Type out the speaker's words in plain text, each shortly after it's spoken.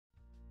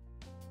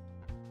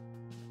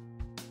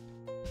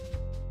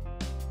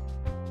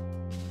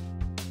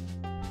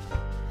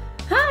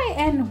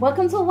and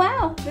welcome to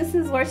WOW. This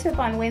is Worship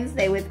on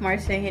Wednesday with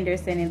Marcia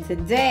Henderson, and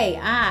today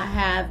I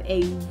have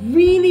a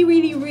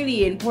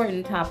really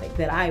important topic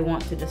that I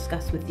want to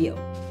discuss with you.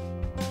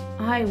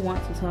 I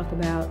want to talk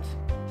about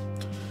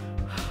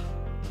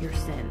your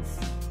sins.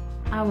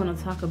 I want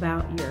to talk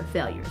about your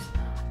failures.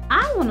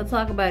 I want to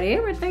talk about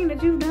everything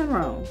that you've done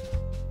wrong.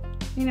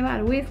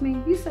 Anybody with me?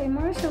 You say,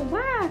 Marcia,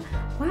 why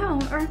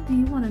on earth do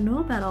you want to know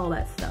about all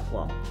that stuff?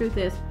 Well, truth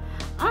is,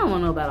 I don't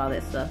want to know about all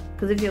that stuff.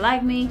 Because if you're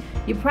like me,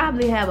 you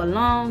probably have a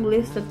long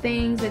list of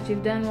things that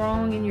you've done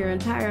wrong in your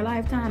entire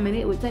lifetime, and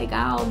it would take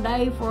all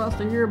day for us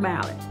to hear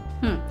about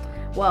it.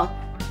 Well,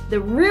 the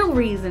real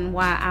reason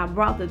why I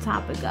brought the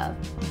topic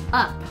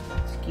up,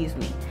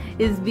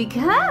 is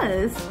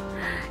because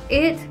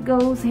it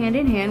goes hand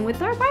in hand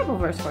with our Bible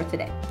verse for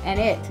today. And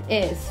it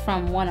is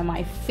from one of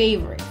my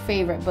favorite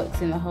books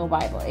in the whole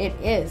Bible. It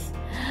is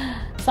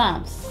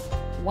Psalms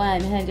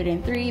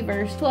 103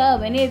 verse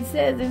 12, and it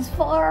says, as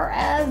far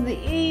as the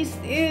east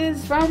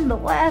is from the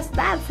west,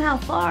 that's how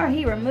far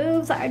he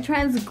removes our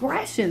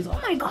transgressions. Oh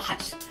my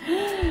gosh,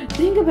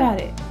 think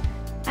about it.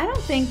 I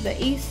don't think the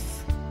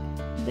east,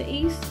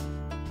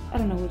 I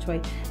don't know which way,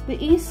 the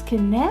east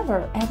can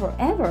never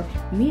ever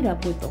meet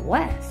up with the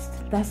west.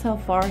 That's how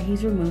far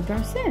he's removed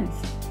our sins.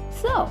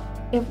 So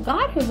if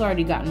God has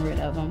already gotten rid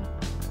of them,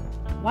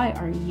 why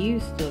are you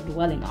still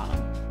dwelling on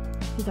them?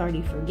 He's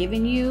already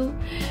forgiven you,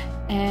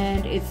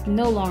 and it's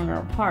no longer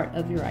a part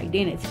of your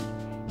identity.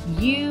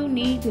 You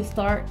need to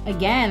start,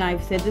 again,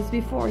 I've said this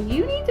before,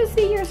 you need to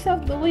see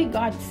yourself the way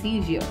God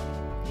sees you.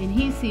 And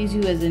he sees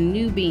you as a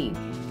new being,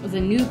 as a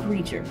new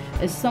creature,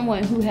 as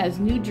someone who has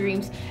new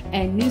dreams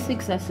and new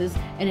successes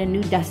and a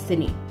new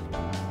destiny.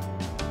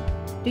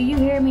 Do you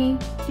hear me?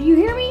 Do you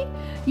hear me?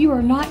 You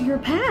are not your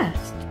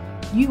past.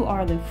 You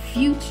are the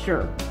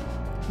future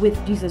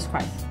with Jesus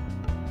Christ.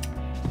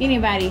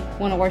 Anybody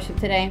want to worship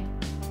today?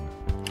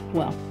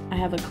 Well, I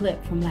have a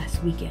clip from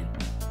last weekend,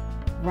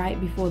 right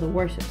before the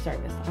worship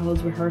service. I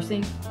was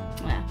rehearsing.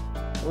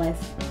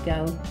 Let's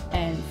go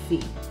and see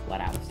what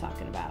I was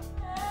talking about.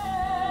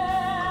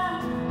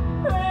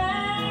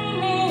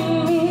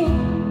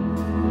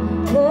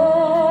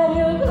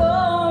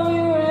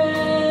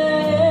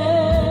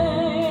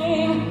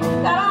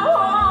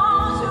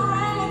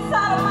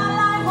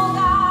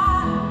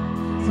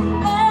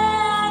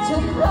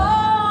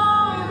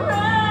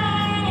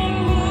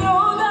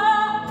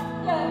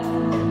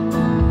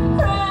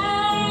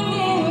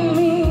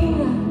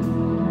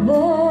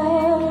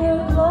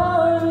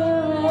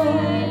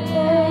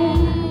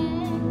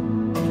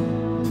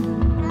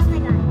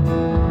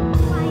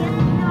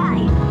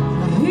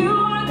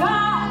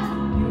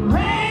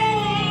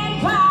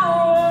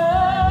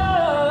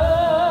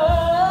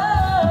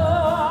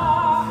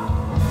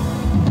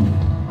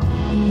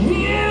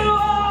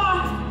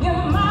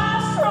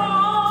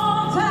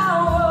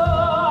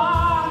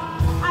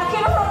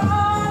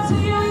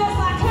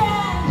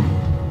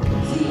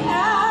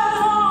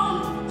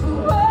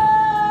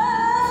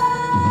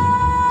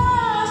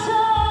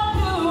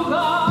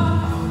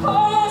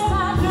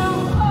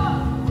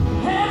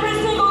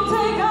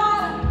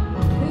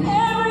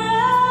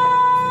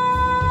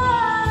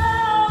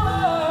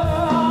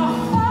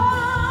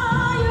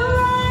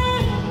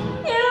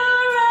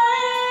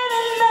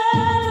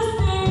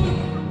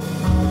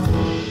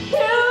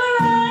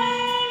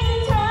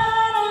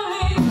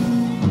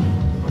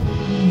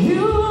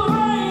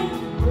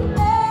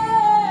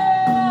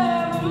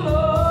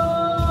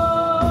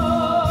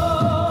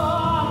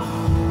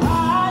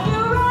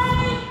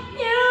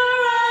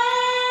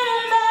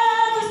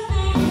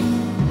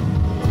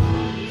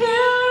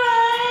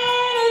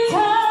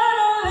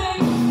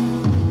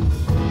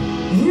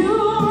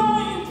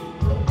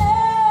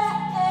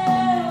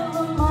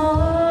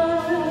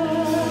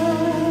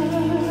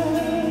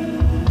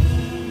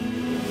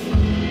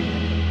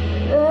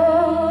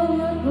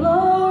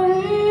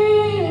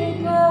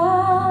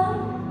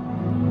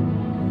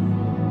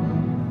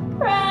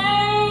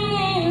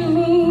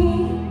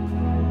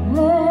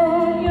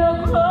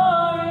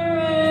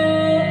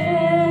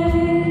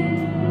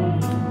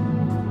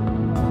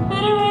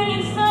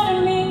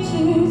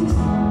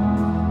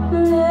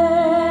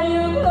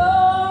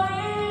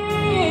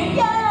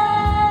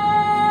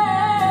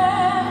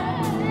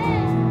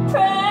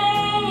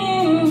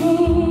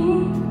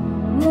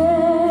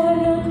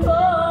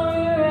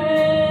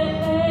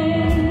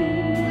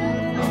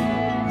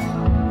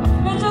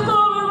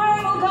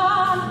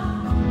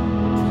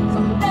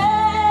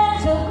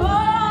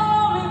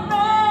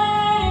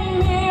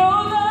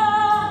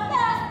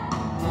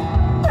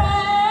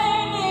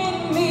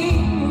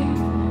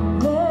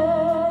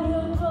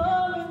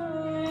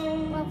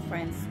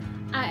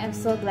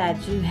 So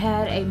glad you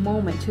had a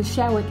moment to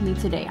share with me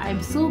today.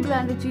 I'm so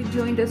glad that you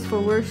joined us for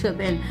worship.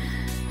 And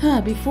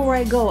before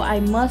I go, I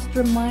must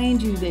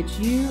remind you that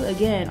you,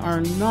 again,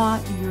 are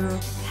not your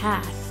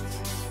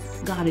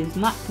past. God is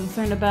not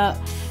concerned about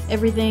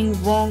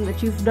everything wrong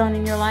that you've done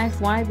in your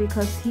life. Why?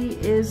 Because he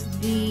is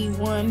the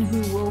one who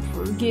will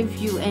forgive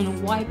you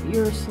and wipe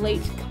your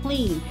slate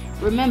clean.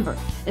 Remember,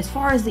 as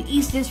far as the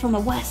east is from the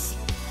west,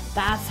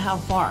 That's how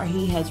far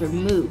he has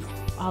removed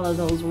all of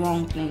those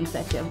wrong things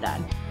that you've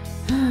done.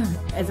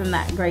 Isn't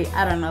that great?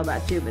 I don't know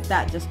about you, but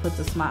that just puts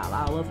a smile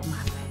all over my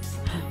face.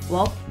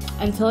 Well,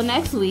 until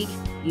next week,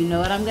 you know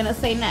what I'm going to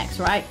say next,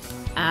 right?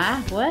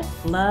 I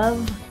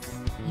love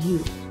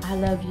you. I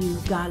love you.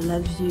 God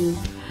loves you.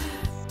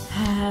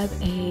 Have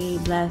a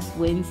blessed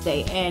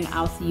Wednesday, and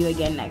I'll see you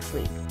again next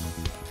week.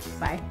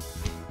 Bye.